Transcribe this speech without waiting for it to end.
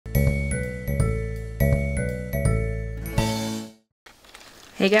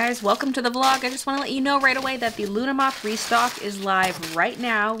Hey guys, welcome to the vlog. I just want to let you know right away that the Luna Moth restock is live right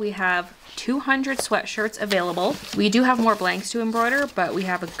now. We have 200 sweatshirts available. We do have more blanks to embroider, but we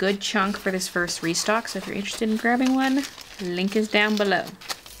have a good chunk for this first restock. So if you're interested in grabbing one, link is down below.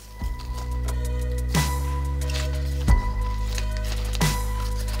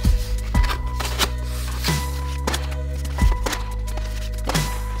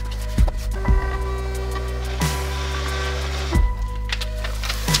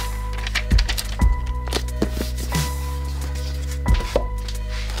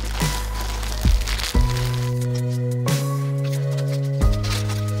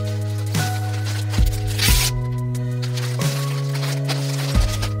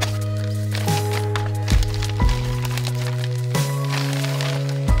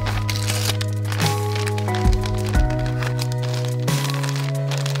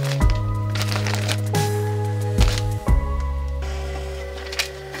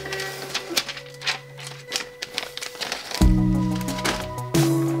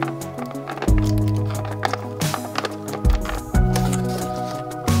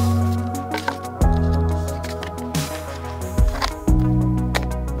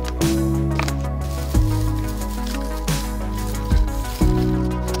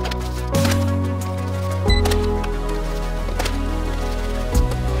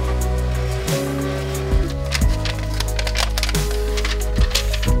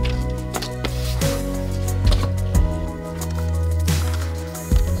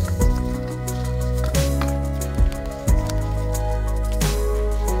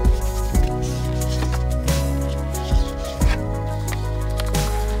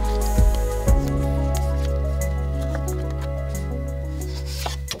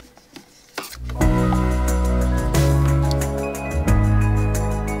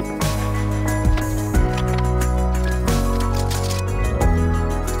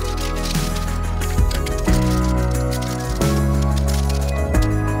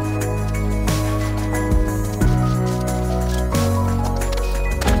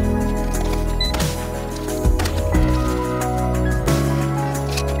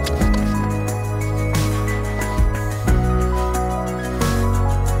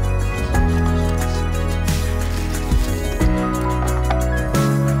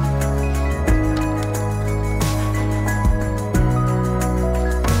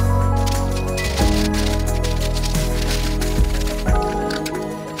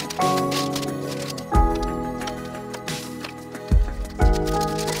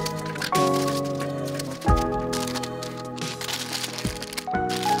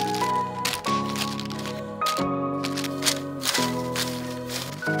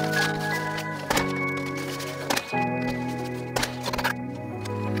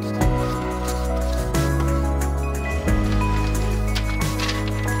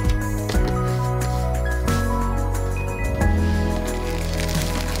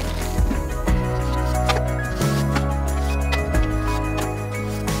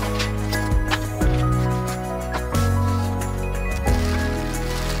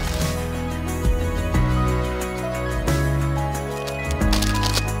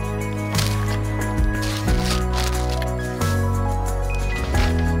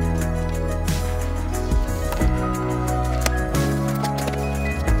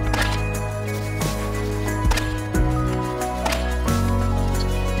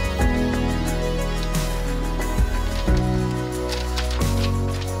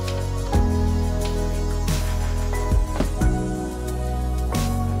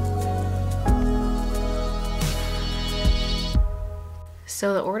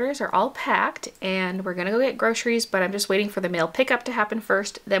 So the orders are all packed and we're gonna go get groceries, but I'm just waiting for the mail pickup to happen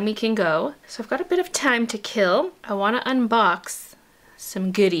first, then we can go. So I've got a bit of time to kill. I wanna unbox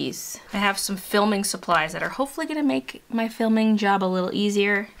some goodies. I have some filming supplies that are hopefully gonna make my filming job a little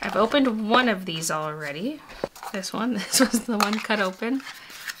easier. I've opened one of these already. This was the one cut open.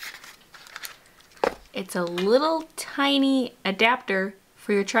 It's a little tiny adapter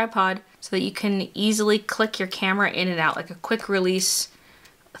for your tripod so that you can easily click your camera in and out, like a quick release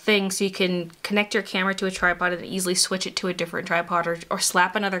thing, so you can connect your camera to a tripod and easily switch it to a different tripod or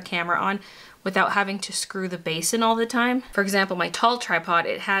slap another camera on without having to screw the base in all the time. For example, my tall tripod,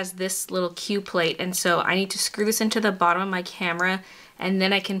 it has this little Q plate, and so I need to screw this into the bottom of my camera and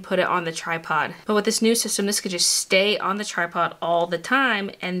then I can put it on the tripod. But with this new system, this could just stay on the tripod all the time,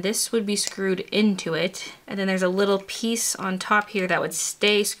 and this would be screwed into it. And then there's a little piece on top here that would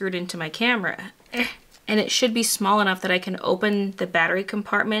stay screwed into my camera. And it should be small enough that I can open the battery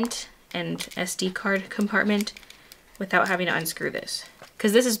compartment and SD card compartment without having to unscrew this.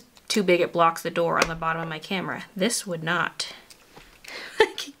 Because this is too big, it blocks the door on the bottom of my camera. This would not.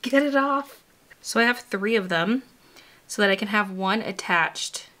 I get it off. So I have 3 of them so that I can have one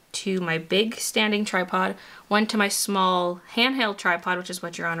attached to my big standing tripod, one to my small handheld tripod, which is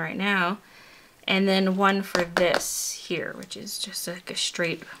what you're on right now, and then one for this here, which is just like a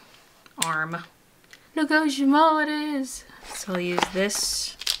straight arm. Look how small it is. So I'll use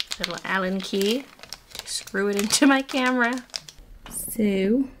this little Allen key to screw it into my camera.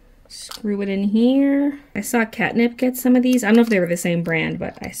 So screw it in here. I saw Catnip get some of these. I don't know if they were the same brand,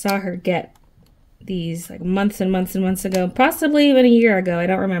 but I saw her get these like months and months and months ago, possibly even a year ago, I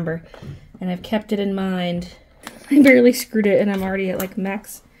don't remember. And I've kept it in mind. I barely screwed it and I'm already at like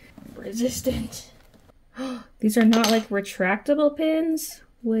max resistance. These are not like retractable pins.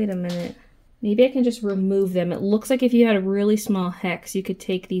 Wait a minute. Maybe I can just remove them. It looks like if you had a really small hex, you could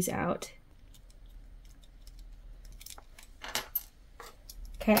take these out.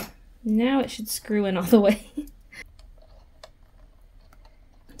 Okay, now it should screw in all the way.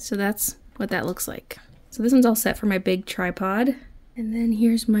 So that's what that looks like. So this one's all set for my big tripod. And then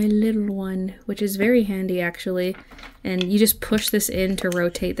here's my little one, which is very handy actually. And you just push this in to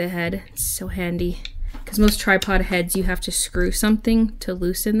rotate the head. It's so handy. Because most tripod heads you have to screw something to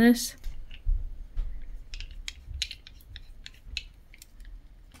loosen this.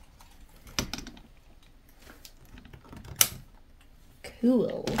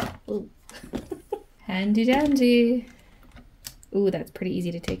 Cool. Ooh. Handy dandy. Ooh, that's pretty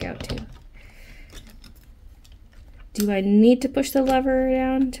easy to take out too. Do I need to push the lever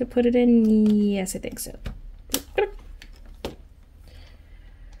down to put it in? Yes, I think so.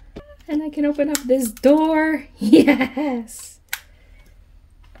 And I can open up this door. Yes!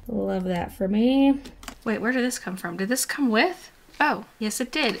 Love that for me. Wait, where did this come from? Did this come with? Oh, yes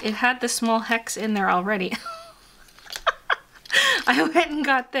it did. It had the small hex in there already. I went and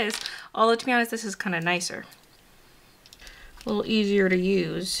got this. Although to be honest, this is kind of nicer. A little easier to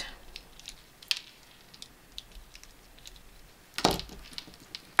use.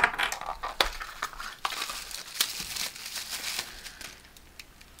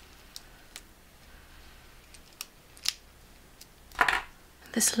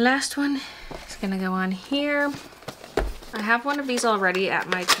 This last one is gonna go on here. I have one of these already at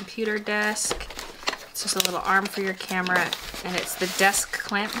my computer desk. It's just a little arm for your camera, and it's the desk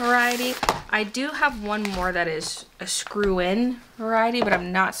clamp variety. I do have one more that is a screw-in variety, but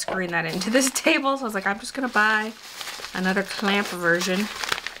I'm not screwing that into this table, so I was like, I'm just gonna buy another clamp version.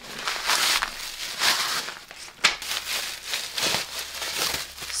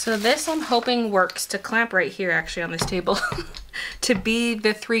 So this I'm hoping works to clamp right here actually on this table. To be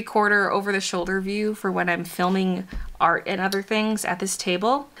the 3/4 over the shoulder view for when I'm filming art and other things at this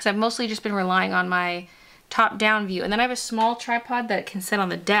table. Because I've mostly just been relying on my top down view. And then I have a small tripod that can sit on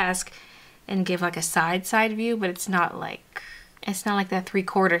the desk and give like a side view, but it's not like that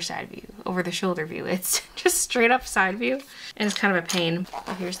 3/4 side view, over the shoulder view. It's just straight up side view. And it's kind of a pain.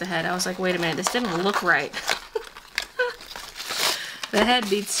 Oh, here's the head. I was like, wait a minute, this didn't look right. The head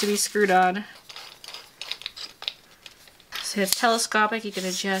needs to be screwed on. So it's telescopic, you can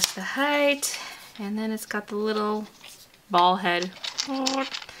adjust the height, and then it's got the little ball head.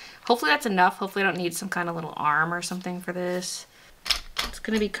 Hopefully that's enough. Hopefully I don't need some kind of little arm or something for this. It's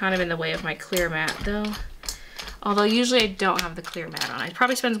gonna be kind of in the way of my clear mat though. Although usually I don't have the clear mat on. It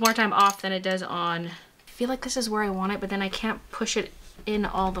probably spends more time off than it does on. I feel like this is where I want it, but then I can't push it in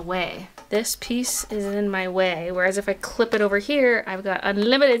all the way. This piece is in my way, whereas if I clip it over here, I've got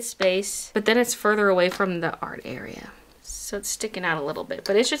unlimited space, but then it's further away from the art area. So it's sticking out a little bit,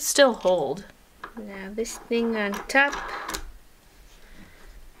 but it should still hold. Now this thing on top.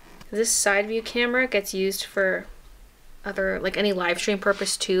 This side view camera gets used for other, like any live stream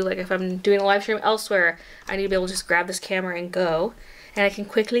purpose too. Like if I'm doing a live stream elsewhere, I need to be able to just grab this camera and go. And I can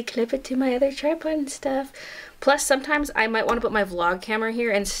quickly clip it to my other tripod and stuff. Plus sometimes I might want to put my vlog camera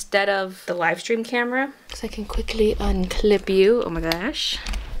here instead of the live stream camera. So I can quickly unclip you, oh my gosh.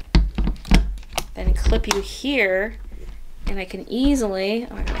 Then clip you here. And I can easily,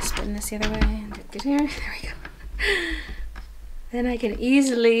 oh I gotta spin this the other way. There we go. Then I can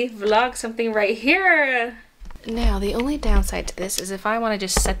easily vlog something right here. Now the only downside to this is if I want to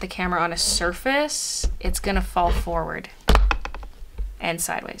just set the camera on a surface, it's gonna fall forward and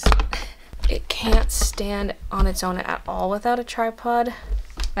sideways. It can't stand on its own at all without a tripod.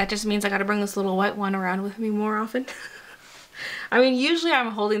 That just means I gotta bring this little white one around with me more often. I mean, usually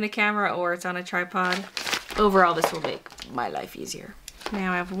I'm holding the camera or it's on a tripod. Overall, this will make my life easier.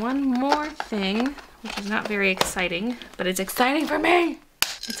 Now I have one more thing, which is not very exciting, but it's exciting for me.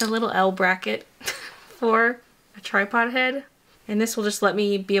 It's a little L bracket for a tripod head. And this will just let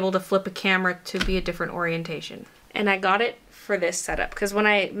me be able to flip a camera to be a different orientation. And I got it for this setup because when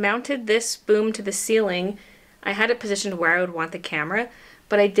I mounted this boom to the ceiling, I had it positioned where I would want the camera,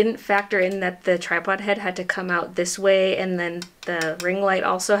 but I didn't factor in that the tripod head had to come out this way, and then the ring light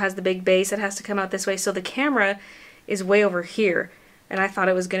also has the big base that has to come out this way, so the camera is way over here, and I thought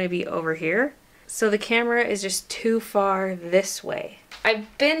it was going to be over here. So the camera is just too far this way.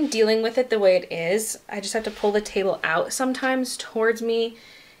 I've been dealing with it the way it is. I just have to pull the table out sometimes towards me,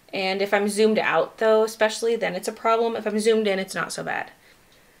 and if I'm zoomed out though, especially, then it's a problem. If I'm zoomed in, it's not so bad.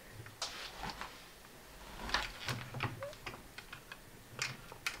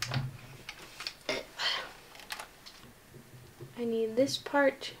 I need this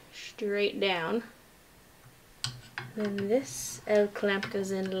part straight down. Then this L clamp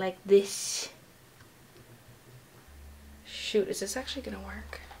goes in like this. Shoot, is this actually gonna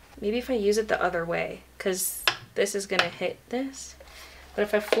work? Maybe if I use it the other way, because this is gonna hit this. But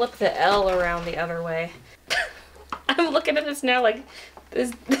if I flip the L around the other way, I'm looking at this now like,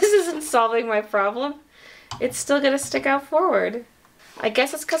 this isn't solving my problem. It's still gonna stick out forward. I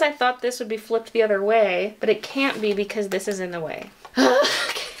guess it's because I thought this would be flipped the other way, but it can't be because this is in the way.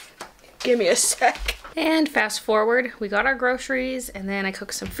 Okay. Give me a sec. And fast forward, we got our groceries, and then I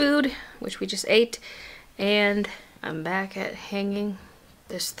cooked some food, which we just ate, and I'm back at hanging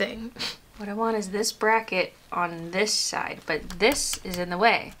this thing. What I want is this bracket on this side, but this is in the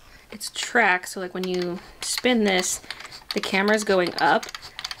way. It's track, so like when you spin this, the camera's going up,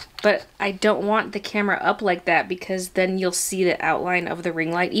 but I don't want the camera up like that because then you'll see the outline of the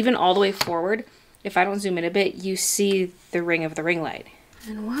ring light. Even all the way forward, if I don't zoom in a bit, you see the ring of the ring light.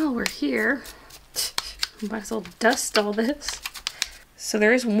 And while we're here, might as well dust all this. So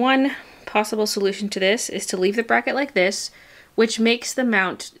there is one possible solution to this, is to leave the bracket like this, which makes the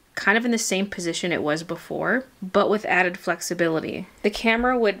mount kind of in the same position it was before, but with added flexibility. The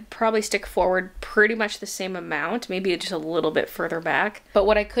camera would probably stick forward pretty much the same amount, maybe just a little bit further back. But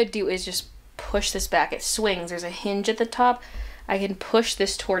what I could do is just push this back. It swings. There's a hinge at the top. I can push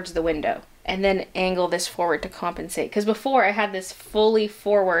this towards the window and then angle this forward to compensate. Because before I had this fully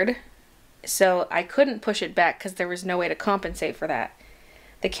forward, so I couldn't push it back because there was no way to compensate for that.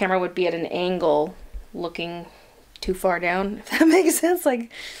 The camera would be at an angle looking too far down, if that makes sense.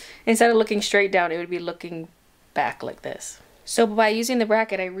 Like, instead of looking straight down, it would be looking back like this. So by using the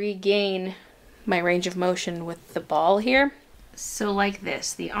bracket, I regain my range of motion with the ball here. So like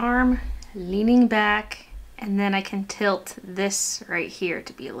this, the arm leaning back, and then I can tilt this right here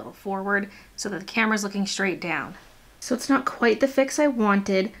to be a little forward so that the camera's looking straight down. So it's not quite the fix I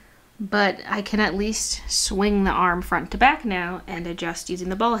wanted, but I can at least swing the arm front to back now and adjust using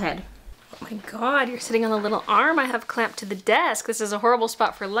the ball head. Oh my god, you're sitting on the little arm I have clamped to the desk. This is a horrible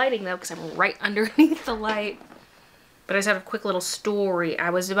spot for lighting though, because I'm right underneath the light. But I just have a quick little story. I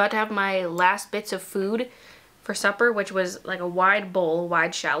was about to have my last bits of food for supper, which was like a wide bowl,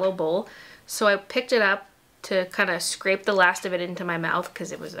 wide shallow bowl. So I picked it up to kind of scrape the last of it into my mouth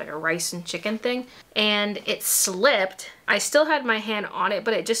because it was like a rice and chicken thing. And it slipped. I still had my hand on it,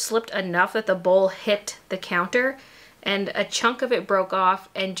 but it just slipped enough that the bowl hit the counter. And a chunk of it broke off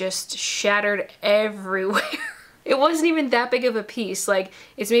and just shattered everywhere. It wasn't even that big of a piece. Like,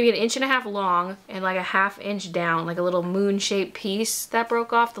 it's maybe 1.5 inches long and like a 1/2 inch down, like a little moon-shaped piece that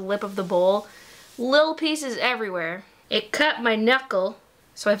broke off the lip of the bowl. Little pieces everywhere. It cut my knuckle,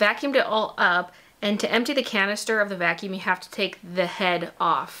 so I vacuumed it all up, and to empty the canister of the vacuum, you have to take the head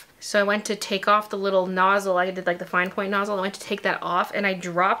off. So I went to take off the little nozzle. I did like the fine point nozzle. I went to take that off, and I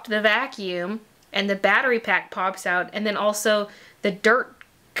dropped the vacuum, and the battery pack pops out, and then also the dirt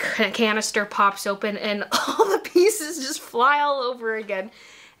canister pops open, and all the pieces just fly all over again.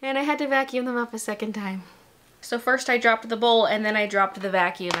 And I had to vacuum them up a second time. So first I dropped the bowl, and then I dropped the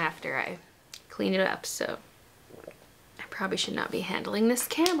vacuum after I cleaned it up. So I probably should not be handling this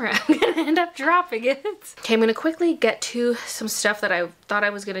camera. I'm gonna end up dropping it. Okay, I'm gonna quickly get to some stuff that I thought I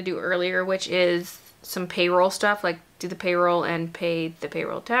was gonna do earlier, which is some payroll stuff, like do the payroll and pay the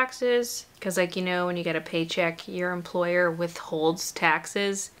payroll taxes. Because like, you know, when you get a paycheck, your employer withholds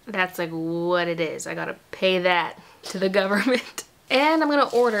taxes. That's like what it is. I gotta pay that to the government. And I'm gonna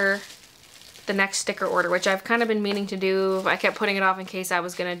order the next sticker order, which I've kind of been meaning to do. I kept putting it off in case I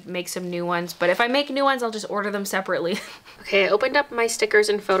was gonna make some new ones, but if I make new ones, I'll just order them separately. Okay, I opened up my stickers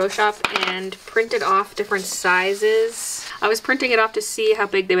in Photoshop and printed off different sizes. I was printing it off to see how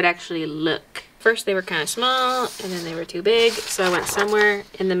big they would actually look. First they were kind of small, and then they were too big, so I went somewhere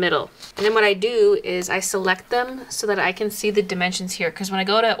in the middle. And then what I do is I select them so that I can see the dimensions here, because when I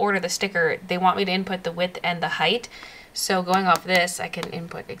go to order the sticker, they want me to input the width and the height. So going off this, I can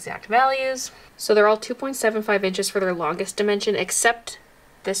input exact values. So they're all 2.75 inches for their longest dimension, except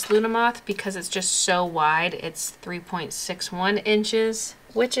this Luna moth because it's just so wide. It's 3.61 inches,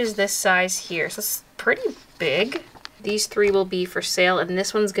 which is this size here. So it's pretty big. These 3 will be for sale, and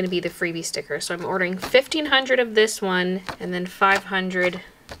this one's gonna be the freebie sticker. So I'm ordering 1,500 of this one, and then 500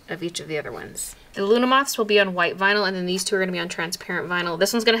 of each of the other ones. The Luna moths will be on white vinyl, and then these 2 are gonna be on transparent vinyl.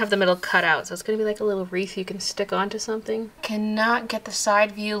 This one's gonna have the middle cut out, so it's gonna be like a little wreath you can stick onto something. Cannot get the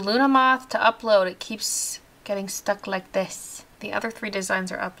side view Luna moth to upload. It keeps getting stuck like this. The other 3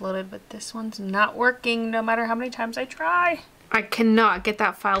 designs are uploaded, but this one's not working no matter how many times I try. I cannot get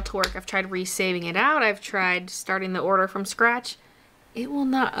that file to work. I've tried resaving it out. I've tried starting the order from scratch. It will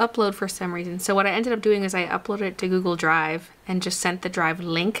not upload for some reason. So what I ended up doing is I uploaded it to Google Drive and just sent the Drive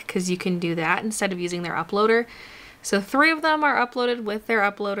link, because you can do that instead of using their uploader. So 3 of them are uploaded with their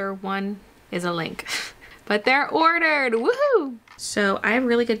uploader. 1 is a link. But they're ordered! Woohoo! So I have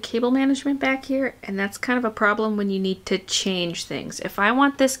really good cable management back here, and that's kind of a problem when you need to change things. If I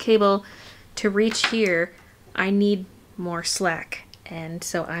want this cable to reach here, I need more slack. And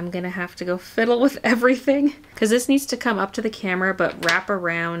so I'm gonna have to go fiddle with everything, because this needs to come up to the camera but wrap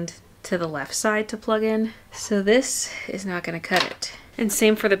around to the left side to plug in. So this is not gonna cut it. And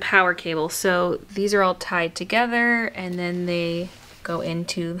same for the power cable. So these are all tied together, and then they go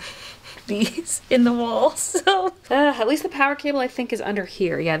into these in the wall. So at least the power cable I think is under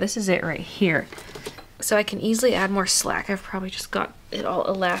here. Yeah, this is it right here. So I can easily add more slack. I've probably just got it all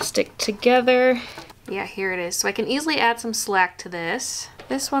elastic together. Yeah, here it is. So I can easily add some slack to this.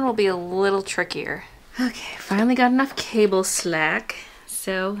 This one will be a little trickier. Okay, finally got enough cable slack.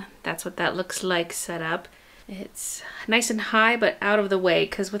 So that's what that looks like set up. It's nice and high, but out of the way,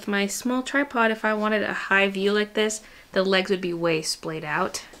 because with my small tripod, if I wanted a high view like this, the legs would be way splayed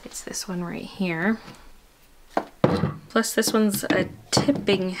out. It's this one right here. Plus this one's a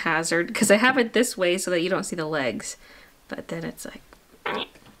tipping hazard, because I have it this way so that you don't see the legs. But then it's like...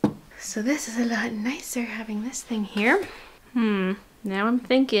 So this is a lot nicer having this thing here. Now I'm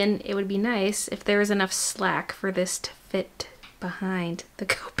thinking it would be nice if there was enough slack for this to fit behind the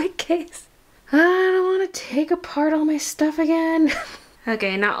Copic case. I don't want to take apart all my stuff again.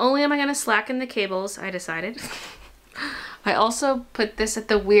 Okay, not only am I going to slacken the cables, I decided, I also put this at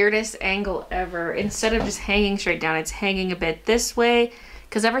the weirdest angle ever. Instead of just hanging straight down, it's hanging a bit this way,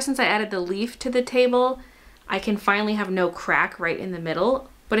 because ever since I added the leaf to the table, I can finally have no crack right in the middle.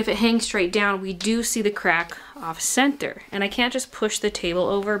 But if it hangs straight down, we do see the crack off center. And I can't just push the table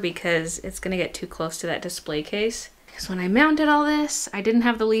over because it's gonna get too close to that display case. Because when I mounted all this, I didn't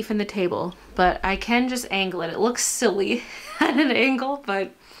have the leaf in the table, but I can just angle it. It looks silly at an angle,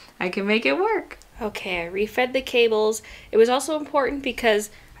 but I can make it work. Okay, I refed the cables. It was also important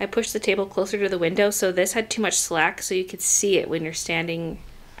because I pushed the table closer to the window, so this had too much slack, so you could see it when you're standing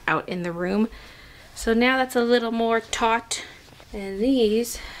out in the room. So now that's a little more taut. And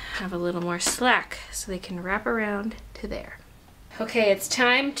these have a little more slack, so they can wrap around to there. Okay, it's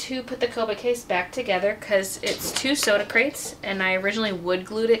time to put the Copic case back together because it's 2 soda crates, and I originally wood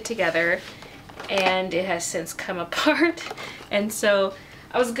glued it together, and it has since come apart. And so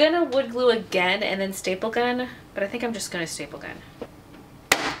I was gonna wood glue again and then staple gun, but I think I'm just gonna staple gun.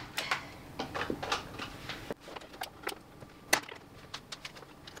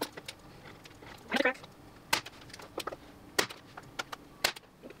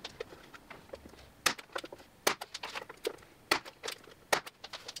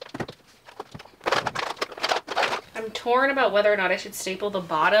 I'm torn about whether or not I should staple the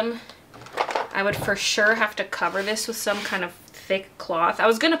bottom. I would for sure have to cover this with some kind of thick cloth. I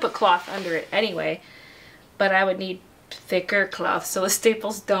was gonna put cloth under it anyway, but I would need thicker cloth so the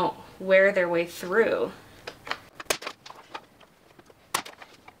staples don't wear their way through.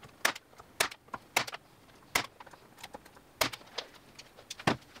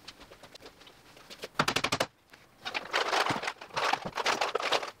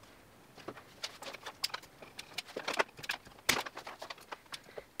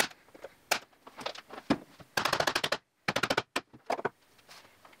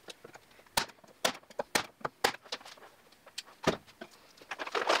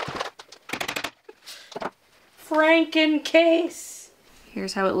 Franken case.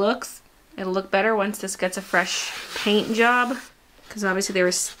 Here's how it looks. It'll look better once this gets a fresh paint job, because obviously there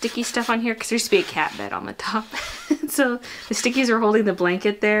was sticky stuff on here because there used to be a cat bed on the top. So the stickies are holding the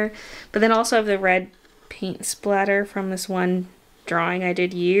blanket there, but then also I have the red paint splatter from this one drawing I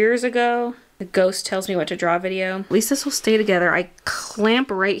did years ago. The ghost tells me what to draw video. At least this will stay together. I clamp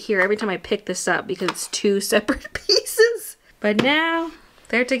right here every time I pick this up because it's 2 separate pieces. But now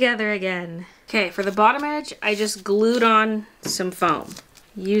they're together again. Okay, for the bottom edge, I just glued on some foam.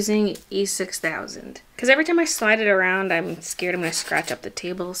 using E6000. Because every time I slide it around, I'm scared I'm going to scratch up the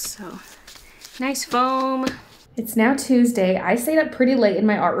tables. So nice foam. It's now Tuesday. I stayed up pretty late in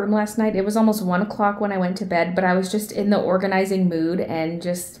my art room last night. It was almost 1 o'clock when I went to bed, but I was just in the organizing mood and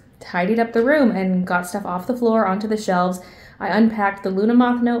just tidied up the room and got stuff off the floor onto the shelves. I unpacked the Luna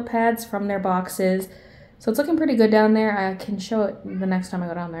Moth notepads from their boxes. So it's looking pretty good down there. I can show it the next time I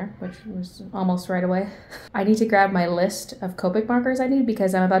go down there, which was almost right away. I need to grab my list of Copic markers I need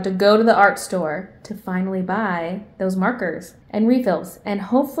because I'm about to go to the art store to finally buy those markers and refills and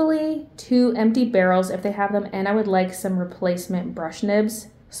hopefully 2 empty barrels if they have them, and I would like some replacement brush nibs.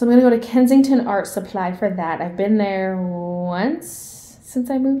 So I'm gonna go to Kensington Art Supply for that. I've been there once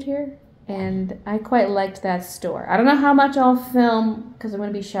since I moved here, and I quite liked that store. I don't know how much I'll film because I'm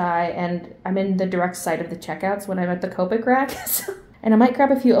going to be shy, and I'm in the direct sight of the checkouts when I'm at the Copic rack. And I might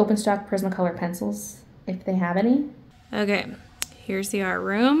grab a few open stock Prismacolor pencils if they have any. Okay, here's the art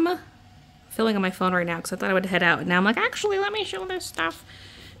room. I'm filming on my phone right now because I thought I would head out. And now I'm like, actually, let me show this stuff.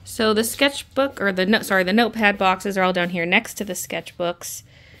 So the sketchbook, or the notepad boxes are all down here next to the sketchbooks.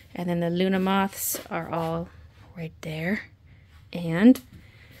 And then the Luna Moths are all right there. And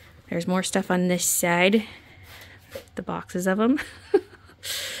there's more stuff on this side. The boxes of them.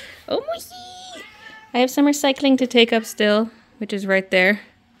 Oh my! I have some recycling to take up still, which is right there.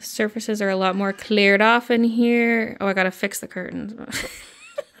 The surfaces are a lot more cleared off in here. Oh, I gotta fix the curtains.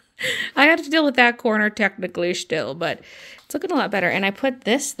 I had to deal with that corner technically still, but it's looking a lot better. And I put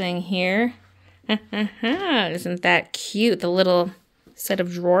this thing here. Isn't that cute? The little set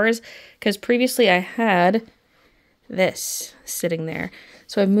of drawers. Because previously I had this sitting there.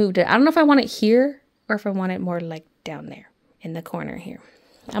 So I've moved it. I don't know if I want it here or if I want it more like down there in the corner here.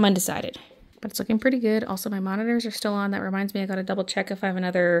 I'm undecided, but it's looking pretty good. Also, my monitors are still on. That reminds me, I got to double check if I have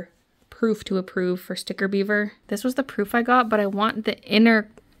another proof to approve for Sticker Beaver. This was the proof I got, but I want the inner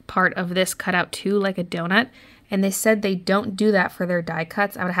part of this cut out too, like a donut. And they said they don't do that for their die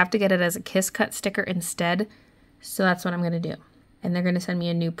cuts. I would have to get it as a Kiss Cut sticker instead. So that's what I'm going to do. And they're going to send me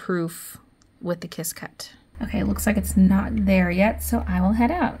a new proof with the Kiss Cut. Okay, it looks like it's not there yet, so I will head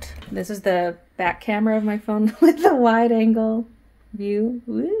out. This is the back camera of my phone with the wide angle view.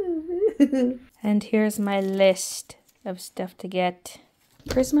 Woo. And here's my list of stuff to get.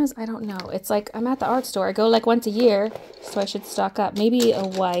 Prismas, I don't know. It's like I'm at the art store. I go like once a year, so I should stock up. Maybe a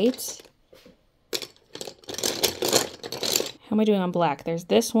white. How am I doing on black? There's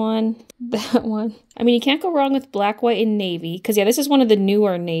this one, that one. I mean, you can't go wrong with black, white, and navy. Because yeah, this is one of the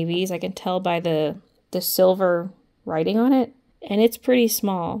newer navies. I can tell by the silver writing on it, and it's pretty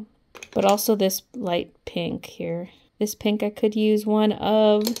small, but also this light pink here. This pink I could use one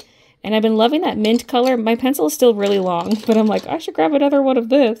of, and I've been loving that mint color. My pencil is still really long, but I'm like, I should grab another one of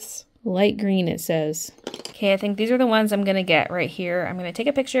this. Light green, it says. Okay, I think these are the ones I'm gonna get right here. I'm gonna take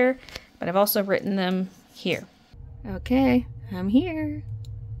a picture, but I've also written them here. Okay, I'm here.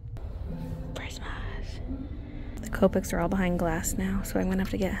 Prismas. The Copics are all behind glass now, so I'm gonna have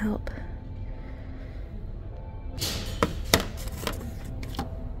to get help.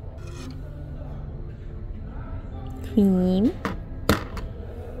 Green.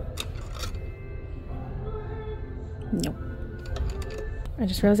 Nope. I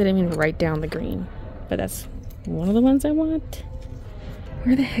just realized I didn't even write down the green, but that's one of the ones I want.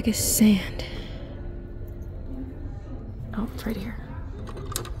 Where the heck is sand? Oh, it's right here.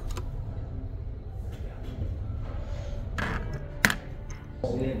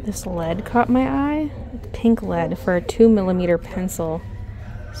 This lead caught my eye. It's pink lead for a 2mm pencil.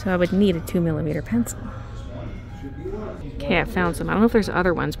 So I would need a 2mm pencil. Okay, I found some. I don't know if there's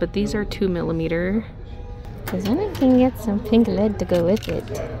other ones, but these are 2mm. Because then I can get some pink lead to go with it.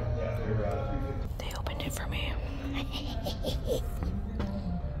 They opened it for me.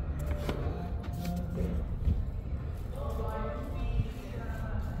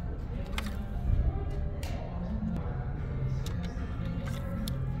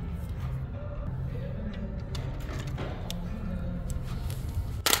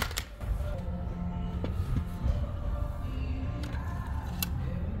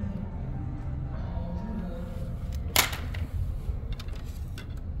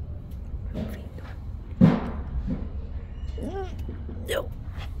 No.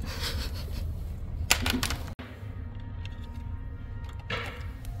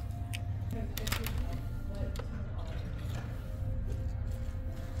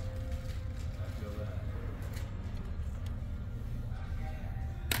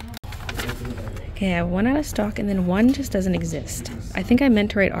 Okay, I have one out of stock and then one just doesn't exist. I think I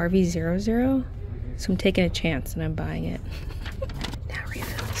meant to write RV00, so I'm taking a chance and I'm buying it. Now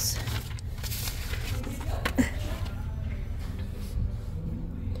refills.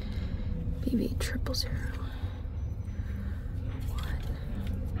 PB 000.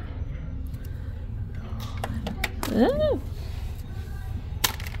 Oh.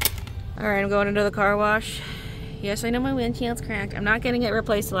 Alright, I'm going into the car wash. Yes, I know my windshield's cracked. I'm not getting it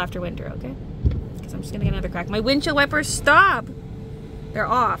replaced till after winter, okay? Because I'm just gonna get another crack. My windshield wipers, stop! They're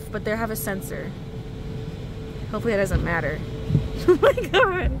off, but they have a sensor. Hopefully it doesn't matter. Oh my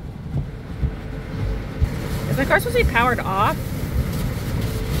god! Is my car supposed to be powered off?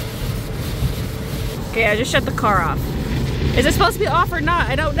 Okay, I just shut the car off. Is it supposed to be off or not?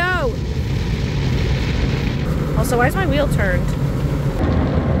 I don't know! Also, why is my wheel turned?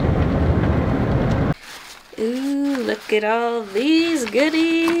 Ooh, look at all these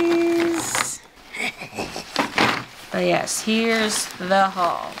goodies. But yes, here's the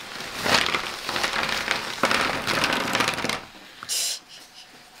haul.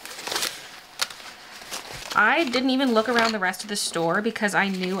 I didn't even look around the rest of the store because I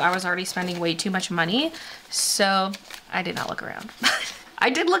knew I was already spending way too much money. So I did not look around. I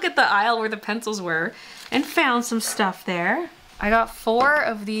did look at the aisle where the pencils were and found some stuff there. I got 4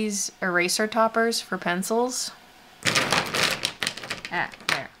 of these eraser toppers for pencils. Ah,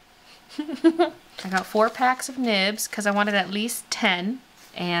 there. I got 4 packs of nibs because I wanted at least 10,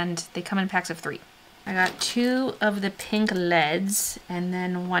 and they come in packs of 3. I got 2 of the pink leads and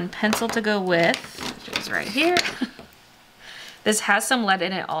then 1 pencil to go with, which is right here. This has some lead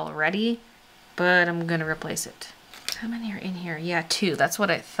in it already, but I'm gonna replace it. How many are in here? Yeah, 2. That's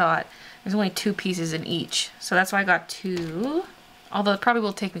what I thought. There's only 2 pieces in each, so that's why I got 2. Although it probably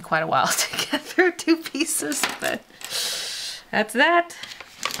will take me quite a while to get through 2 pieces, but that's that.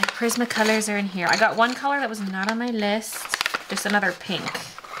 My Prismacolors are in here. I got 1 color that was not on my list, just another pink.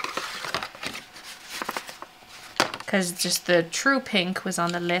 Because just the true pink was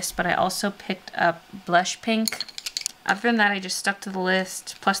on the list, but I also picked up blush pink. Other than that, I just stuck to the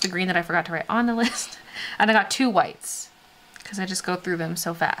list, plus the green that I forgot to write on the list. And I got 2 whites, because I just go through them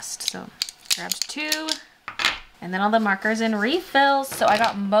so fast. So grabbed 2. And then all the markers and refills. So I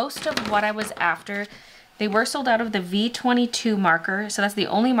got most of what I was after. They were sold out of the V22 marker, so that's the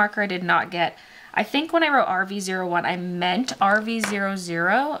only marker I did not get. I think when I wrote RV01, I meant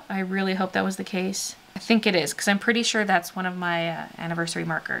RV00. I really hope that was the case. I think it is, because I'm pretty sure that's one of my anniversary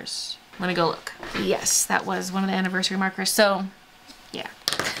markers. Let me go look. Yes, that was one of the anniversary markers. So, yeah.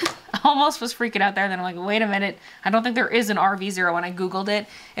 I almost was freaking out there, then I'm like, wait a minute. I don't think there is an RV01. I Googled it,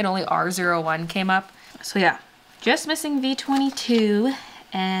 and only R01 came up. So yeah, just missing V22.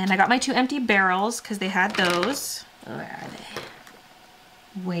 And I got my 2 empty barrels, because they had those. Where are they?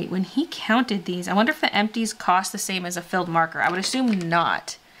 Wait, when he counted these, I wonder if the empties cost the same as a filled marker. I would assume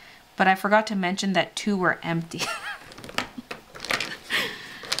not. But I forgot to mention that 2 were empty.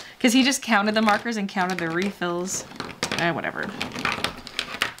 Because he just counted the markers and counted the refills. Whatever.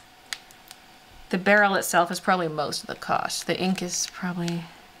 The barrel itself is probably most of the cost. The ink is probably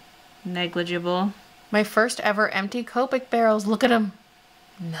negligible. My first ever empty Copic barrels. Look at them.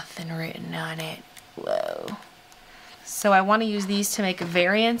 Nothing written on it. Whoa. So I want to use these to make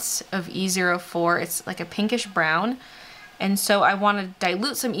variants of E04. It's like a pinkish brown. And so I want to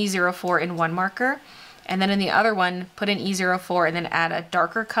dilute some E04 in one marker. And then in the other one, put in E04 and then add a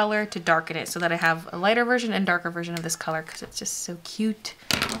darker color to darken it so that I have a lighter version and darker version of this color because it's just so cute.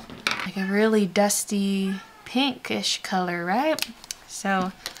 Like a really dusty pinkish color, right?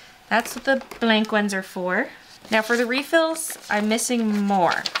 So that's what the blank ones are for. Now for the refills, I'm missing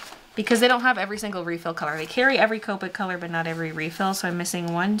more because they don't have every single refill color. They carry every Copic color, but not every refill. So I'm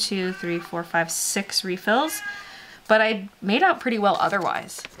missing 1, 2, 3, 4, 5, 6 refills. But I made out pretty well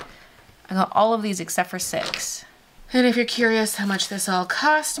otherwise. I got all of these except for 6. And if you're curious how much this all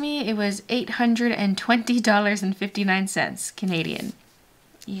cost me, it was $820.59 Canadian.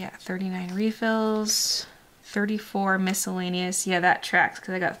 Yeah, 39 refills, 34 miscellaneous. Yeah, that tracks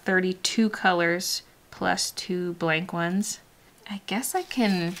because I got 32 colors plus 2 blank ones. I guess I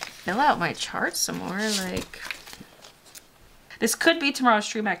can fill out my chart some more. Like, this could be tomorrow's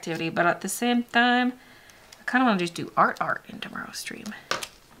stream activity, but at the same time, I kind of want to just do art in tomorrow's stream.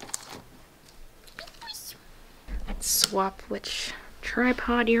 Let's swap which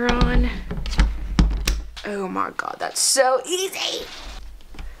tripod you're on. Oh my god, that's so easy!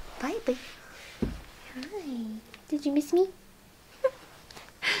 Bye. Hi. Did you miss me?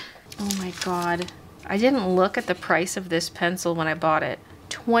 Oh my god. I didn't look at the price of this pencil when I bought it.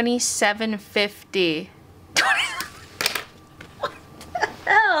 $27.50. What the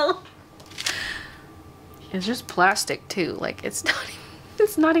hell? It's just plastic too. Like it's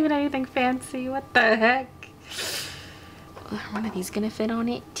not even anything fancy. What the heck? Are one of these gonna fit on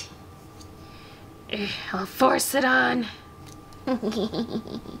it? I'll force it on.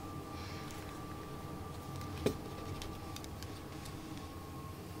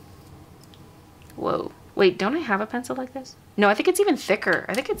 Whoa. Wait, don't I have a pencil like this? No, I think it's even thicker.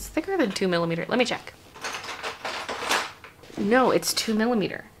 I think it's thicker than 2mm. Let me check. No, it's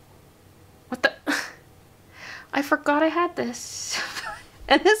 2mm. What the? I forgot I had this.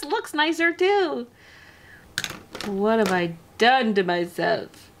 And this looks nicer too. What have I done to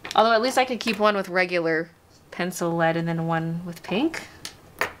myself? Although at least I could keep one with regular pencil lead and then one with pink.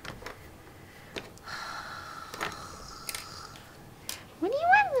 What do you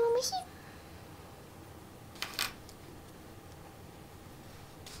want, little Missy?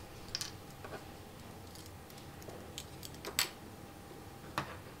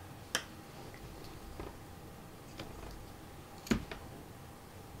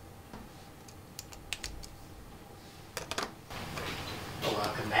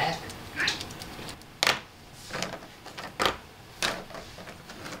 Welcome back.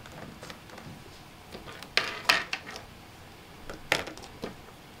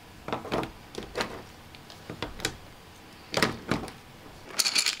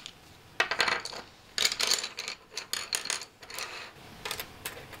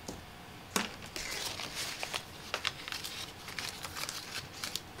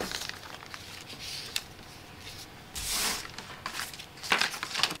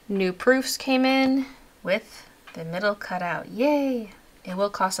 New proofs came in with the middle cut out. Yay! It will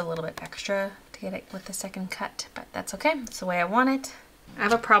cost a little bit extra to get it with the second cut, but that's okay. It's the way I want it. I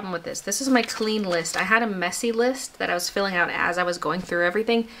have a problem with this. This is my clean list. I had a messy list that I was filling out as I was going through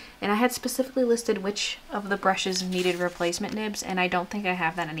everything, and I had specifically listed which of the brushes needed replacement nibs, and I don't think I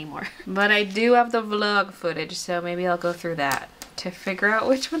have that anymore. But I do have the vlog footage, so maybe I'll go through that to figure out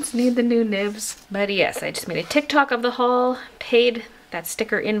which ones need the new nibs. But yes, I just made a TikTok of the haul, paid that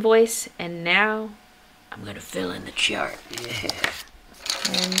sticker invoice, and now I'm gonna fill in the chart. Yeah.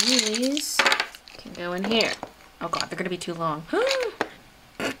 and these can go in here. Oh god, they're gonna be too long.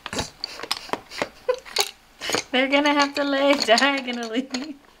 They're gonna have to lay diagonally.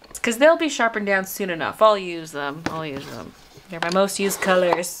 It's because they'll be sharpened down soon enough. I'll use them. I'll use them. They're my most used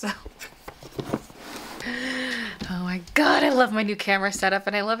colors. So. Oh my god, I love my new camera setup,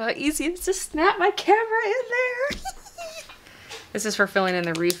 and I love how easy it is to snap my camera in there. This is for filling in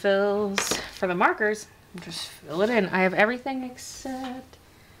the refills. For the markers, just fill it in. I have everything except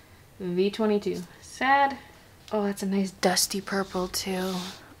V22. Sad. Oh, that's a nice dusty purple too.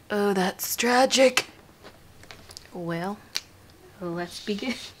 Oh, that's tragic. Well, let's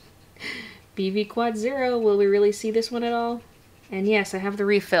begin. BV Quad Zero, will we really see this one at all? And yes, I have the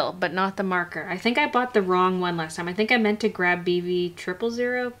refill, but not the marker. I think I bought the wrong one last time. I think I meant to grab BV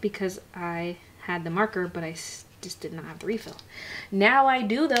 000 because I had the marker, but I just did not have the refill. Now I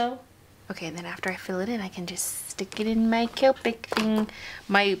do though. Okay, and then after I fill it in, I can just stick it in my Copic thing.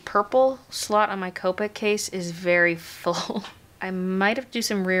 My purple slot on my Copic case is very full. I might have to do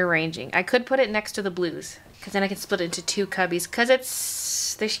some rearranging. I could put it next to the blues, because then I can split it into two cubbies, because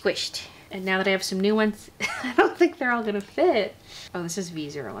they're squished. And now that I have some new ones, I don't think they're all gonna fit. Oh, this is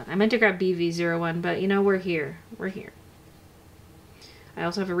V01. I meant to grab BV01, but you know, we're here. We're here. I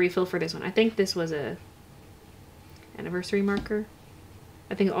also have a refill for this one. I think this was a anniversary marker.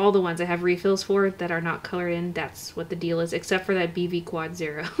 I think all the ones I have refills for that are not colored in, that's what the deal is, except for that BV Quad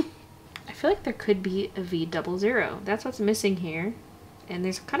Zero. I feel like there could be a V00. That's what's missing here. And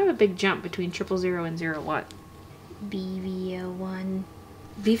there's kind of a big jump between 000 and 01. BV01.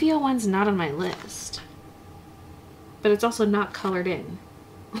 BV01's not on my list. But it's also not colored in.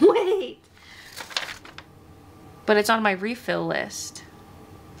 Wait! But it's on my refill list.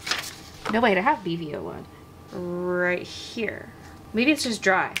 No, wait, I have BV01. Right here. Maybe it's just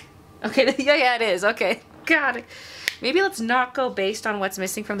dry. Okay, yeah, it is. Okay, got it. Maybe let's not go based on what's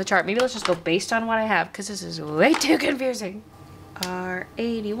missing from the chart. Maybe let's just go based on what I have, because this is way too confusing.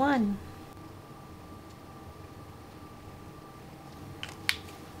 R81.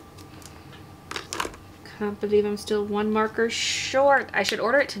 Can't believe I'm still one marker short. I should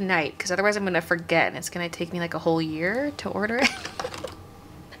order it tonight, because otherwise I'm going to forget, and it's going to take me like a whole year to order it.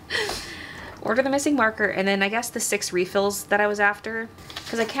 Order the missing marker, and then I guess the 6 refills that I was after,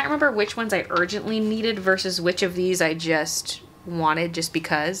 because I can't remember which ones I urgently needed versus which of these I just wanted just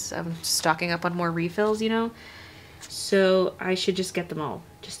because I'm stocking up on more refills, you know? So I should just get them all,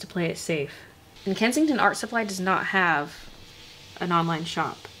 just to play it safe. And Kensington Art Supply does not have an online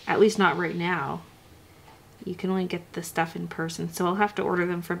shop, at least not right now. You can only get the stuff in person, so I'll have to order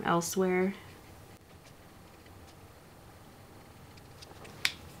them from elsewhere.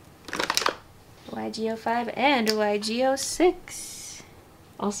 YG05 and YG06.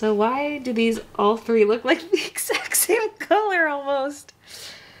 Also, why do these all three look like the exact same color almost?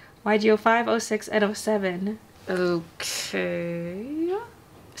 YG05, 06, and 07. Okay.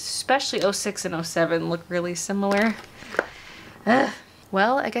 especially 06 and 07 look really similar. Ugh.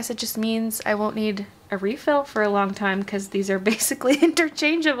 Well, I guess it just means I won't need a refill for a long time because these are basically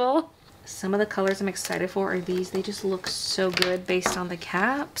interchangeable. Some of the colors I'm excited for are these. They just look so good based on the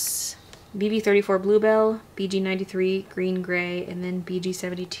caps. BB34 Bluebell, BG93 Green Gray, and then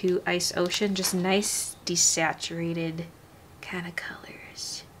BG72 Ice Ocean. Just nice desaturated kind of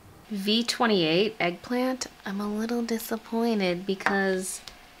colors. V28 Eggplant. I'm a little disappointed because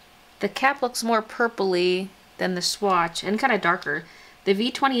the cap looks more purpley than the swatch and kind of darker. The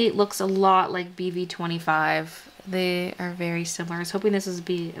V28 looks a lot like BV25. They are very similar. I was hoping this would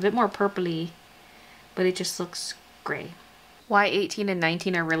be a bit more purpley, but it just looks gray. Y18 and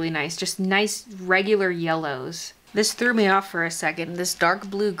 19 are really nice. Just nice regular yellows. This threw me off for a second. This dark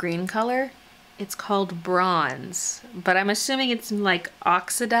blue green color, it's called bronze, but I'm assuming it's like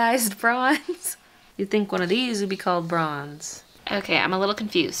oxidized bronze. You'd think one of these would be called bronze. Okay, I'm a little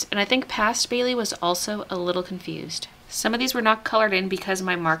confused, and I think past Baylee was also a little confused. Some of these were not colored in because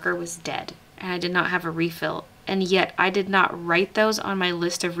my marker was dead, and I did not have a refill, and yet I did not write those on my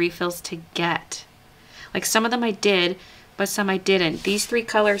list of refills to get. Like some of them I did, but some I didn't. These 3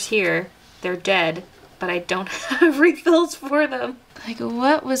 colors here, they're dead, but I don't have refills for them. Like,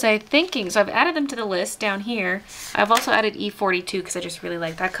 what was I thinking? So I've added them to the list down here. I've also added E42 because I just really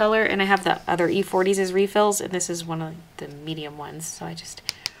like that color, and I have the other E40s as refills, and this is one of the medium ones, so I just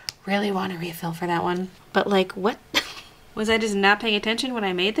really want a refill for that one. But like, what? Was I just not paying attention when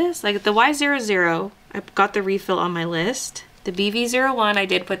I made this? Like the Y00, I got the refill on my list. The BV01, I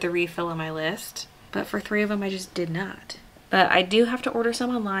did put the refill on my list, but for 3 of them, I just did not. But I do have to order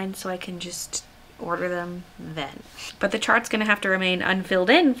some online, so I can just order them then. But the chart's gonna have to remain unfilled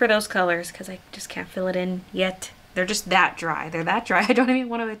in for those colors because I just can't fill it in yet. They're just that dry. They're that dry. I don't even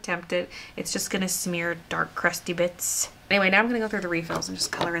want to attempt it. It's just gonna smear dark crusty bits. Anyway, now I'm gonna go through the refills and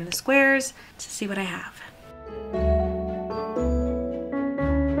just color in the squares to see what I have.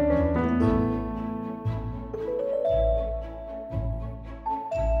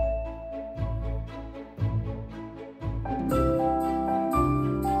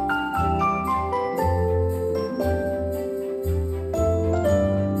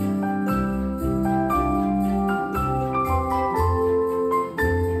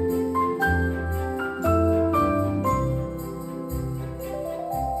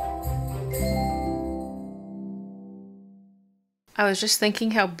 I was just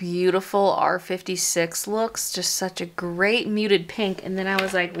thinking how beautiful R56 looks, just such a great muted pink, and then I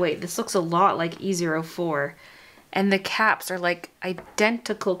was like, wait, this looks a lot like E04, and the caps are like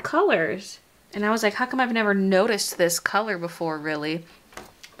identical colors, and I was like, how come I've never noticed this color before, really?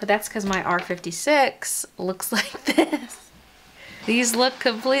 But that's because my R56 looks like this. These look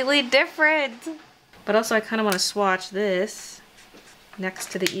completely different. But also I kind of want to swatch this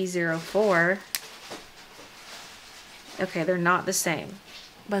next to the E04. Okay, they're not the same,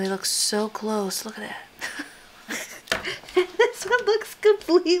 but they look so close. Look at that. This one looks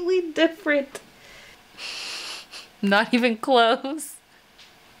completely different. Not even close.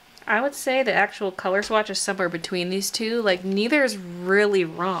 I would say the actual color swatch is somewhere between these two. Like, neither is really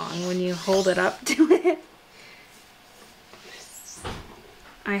wrong when you hold it up to it.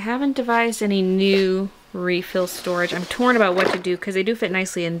 I haven't devised any new refill storage. I'm torn about what to do because they do fit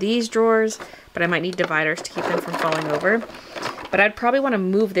nicely in these drawers, but I might need dividers to keep them from falling over. But I'd probably want to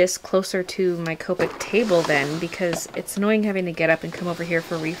move this closer to my Copic table then, because it's annoying having to get up and come over here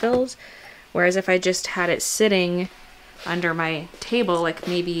for refills. Whereas if I just had it sitting under my table, like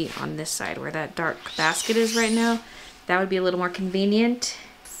maybe on this side where that dark basket is right now, that would be a little more convenient.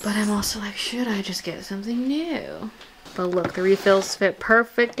 But I'm also like, should I just get something new? But look, the refills fit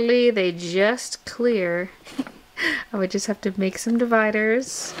perfectly. They just clear. I would just have to make some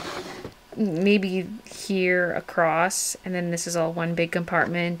dividers. Maybe here across, and then this is all one big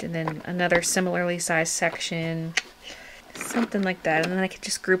compartment, and then another similarly sized section. Something like that. And then I could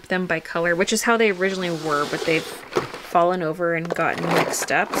just group them by color, which is how they originally were, but they've fallen over and gotten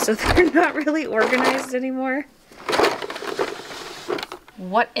mixed up, so they're not really organized anymore.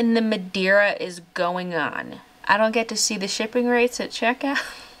 What in the Madeira is going on? I don't get to see the shipping rates at checkout.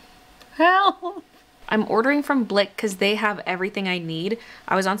 Help! I'm ordering from Blick because they have everything I need.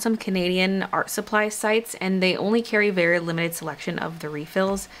 I was on some Canadian art supply sites and they only carry very limited selection of the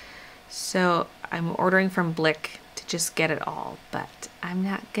refills. So I'm ordering from Blick to just get it all, but I'm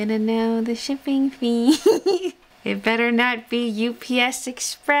not gonna know the shipping fee. It better not be UPS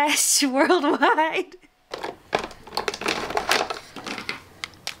Express worldwide.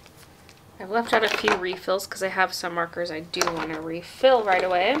 I've left out a few refills because I have some markers I do want to refill right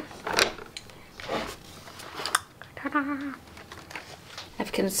away. Ta-da!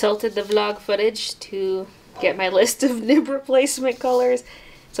 I've consulted the vlog footage to get my list of nib replacement colors.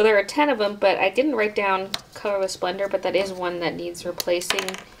 So there are 10 of them, but I didn't write down Colorless Splendor, but that is one that needs replacing.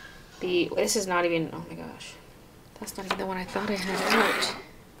 This is not even, oh my gosh. That's not even the one I thought I had out.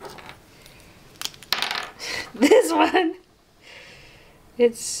 This one.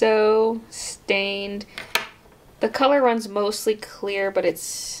 It's so stained. The color runs mostly clear, but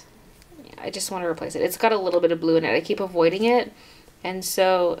it's, I just want to replace it. It's got a little bit of blue in it. I keep avoiding it, and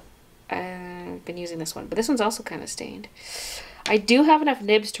so I've been using this one. But this one's also kind of stained. I do have enough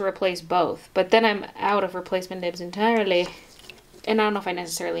nibs to replace both, but then I'm out of replacement nibs entirely. And I don't know if I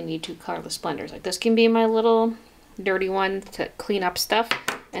necessarily need 2 Colorless Splendors. Like, this can be my little dirty one to clean up stuff,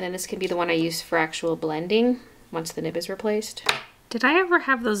 and then this can be the one I use for actual blending once the nib is replaced. Did I ever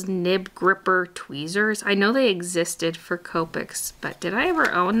have those nib gripper tweezers? I know they existed for Copics, but did I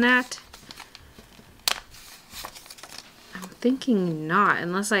ever own that? I'm thinking not,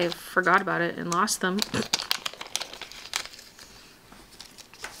 unless I forgot about it and lost them.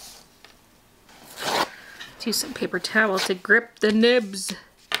 Let's use some paper towel to grip the nibs.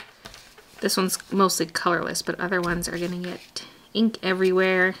 This one's mostly colorless, but other ones are gonna get ink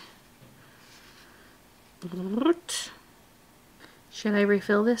everywhere. Should I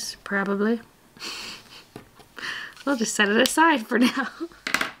refill this? Probably. We'll just set it aside for now.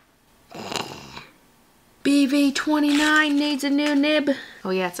 BV29 needs a new nib. Oh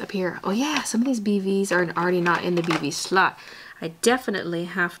yeah, it's up here. Oh yeah, some of these BVs are already not in the BV slot. I definitely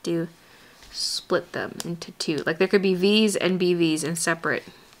have to split them into 2. Like, there could be Vs and BVs in separate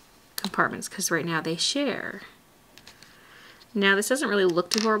compartments, because right now they share. Now, this doesn't really look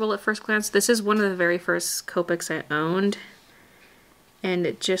too horrible at first glance. This is one of the very first Copics I owned, and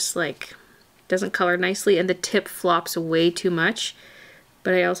it just, like, doesn't color nicely, and the tip flops way too much,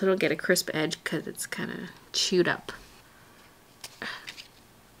 but I also don't get a crisp edge because it's kind of chewed up.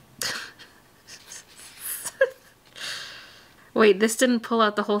 Wait, this didn't pull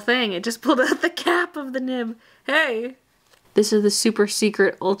out the whole thing. It just pulled out the cap of the nib. Hey! This is the super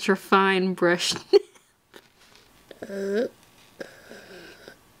secret ultra fine brush nib.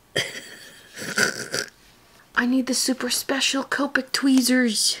 I need the super special Copic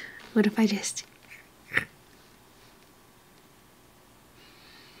tweezers. What if I just...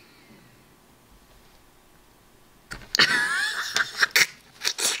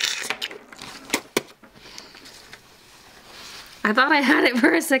 I thought I had it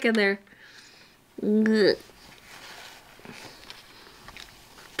for a second there. Ugh.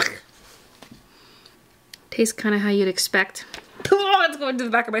 Tastes kind of how you'd expect. Oh, it's going to the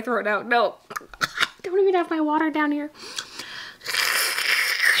back of my throat now. No. I don't even have my water down here.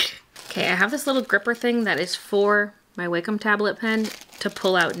 Okay, I have this little gripper thing that is for my Wacom tablet pen to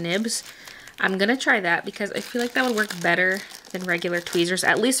pull out nibs. I'm gonna try that because I feel like that would work better than regular tweezers,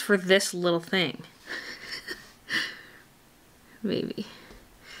 at least for this little thing. Maybe.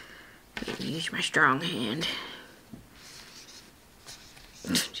 Use my strong hand.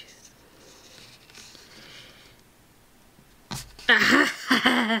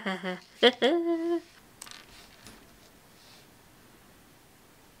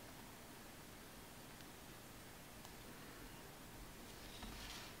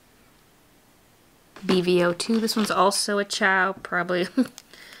 BVO2, this one's also a Chow, probably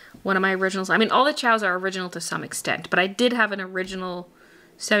one of my originals. I mean, all the Chows are original to some extent, but I did have an original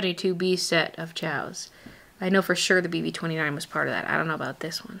 72B set of Chows. I know for sure the BV29 was part of that. I don't know about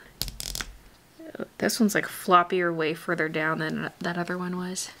this one. This one's like floppier way further down than that other one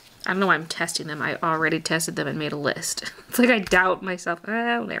was. I don't know why I'm testing them. I already tested them and made a list. It's like I doubt myself.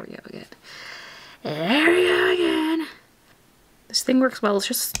 Oh, there we go again. There we go again. This thing works well. It's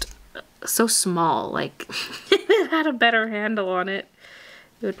just so small. Like, if it had a better handle on it,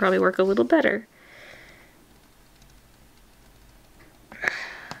 it would probably work a little better.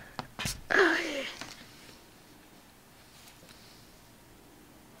 Okay.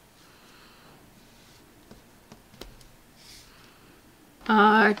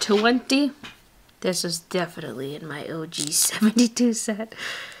 20. This is definitely in my OG 72 set.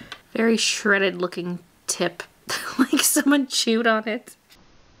 Very shredded looking tip. Like someone chewed on it.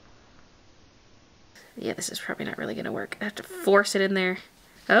 Yeah, this is probably not really gonna work. I have to force it in there.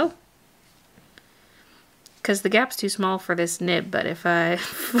 Oh. Because the gap's too small for this nib, but if I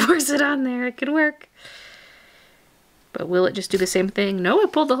force it on there, it could work. But will it just do the same thing? No,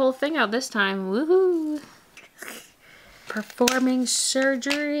 it pulled the whole thing out this time. Woohoo! Performing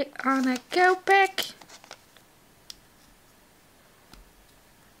surgery on a Copic.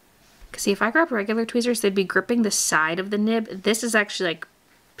 See, if I grab regular tweezers, they'd be gripping the side of the nib. This is actually like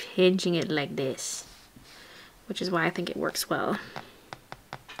pinching it like this, which is why I think it works well.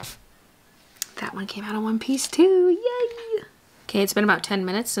 that one came out in one piece too. Yay! Okay, it's been about 10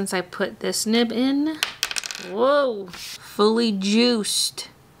 minutes since I put this nib in. Whoa, fully juiced.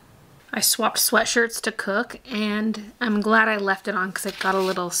 I swapped sweatshirts to cook, and I'm glad I left it on because it got a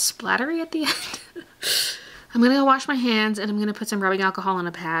little splattery at the end. I'm gonna go wash my hands, and I'm gonna put some rubbing alcohol on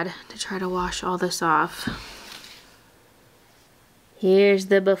a pad to try to wash all this off. Here's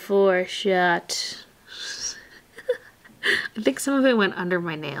the before shot. I think some of it went under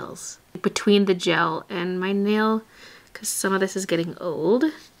my nails, between the gel and my nail, because some of this is getting old.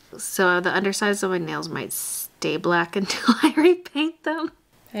 So the undersides of my nails might stay black until I repaint them.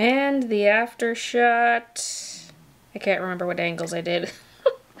 And the after shot. I can't remember what angles I did.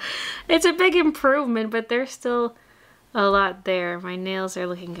 It's a big improvement, but there's still a lot there. My nails are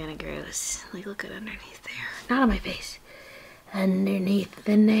looking kind of gross. Like, look at underneath there. Not on my face. Underneath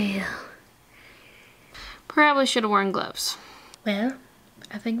the nail. Probably should have worn gloves. Well,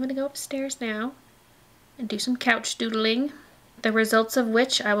 I think I'm gonna go upstairs now and do some couch doodling, the results of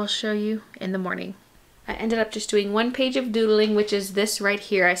which I will show you in the morning. I ended up just doing one page of doodling, which is this right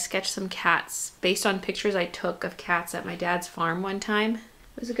here. I sketched some cats based on pictures I took of cats at my dad's farm one time.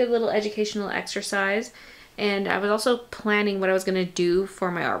 It was a good little educational exercise. And I was also planning what I was gonna do for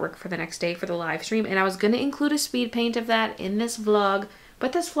my artwork for the next day for the live stream. And I was gonna include a speed paint of that in this vlog,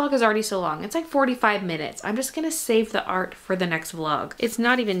 but this vlog is already so long. It's like 45 minutes. I'm just gonna save the art for the next vlog. It's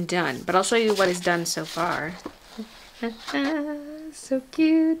not even done, but I'll show you what is done so far. So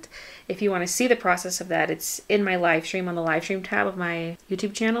cute. If you want to see the process of that, it's in my live stream on the live stream tab of my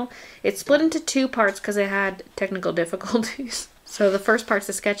YouTube channel. It's split into two parts because I had technical difficulties. So the first part's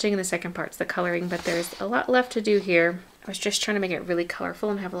the sketching and the second part's the coloring, but there's a lot left to do here. I was just trying to make it really colorful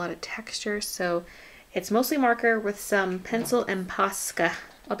and have a lot of texture, so it's mostly marker with some pencil and Posca.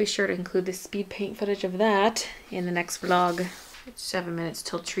 I'll be sure to include the speed paint footage of that in the next vlog. It's 7 minutes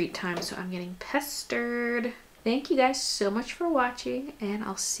till treat time, so I'm getting pestered. Thank you guys so much for watching, and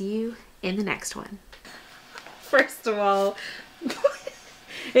I'll see you in the next one. First of all,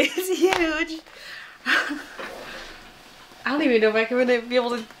 it's huge. I don't even know if I'm gonna be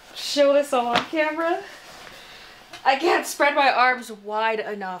able to show this all on camera. I can't spread my arms wide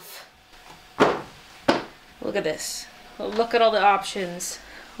enough. Look at this. Look at all the options.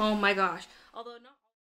 Oh my gosh. Although not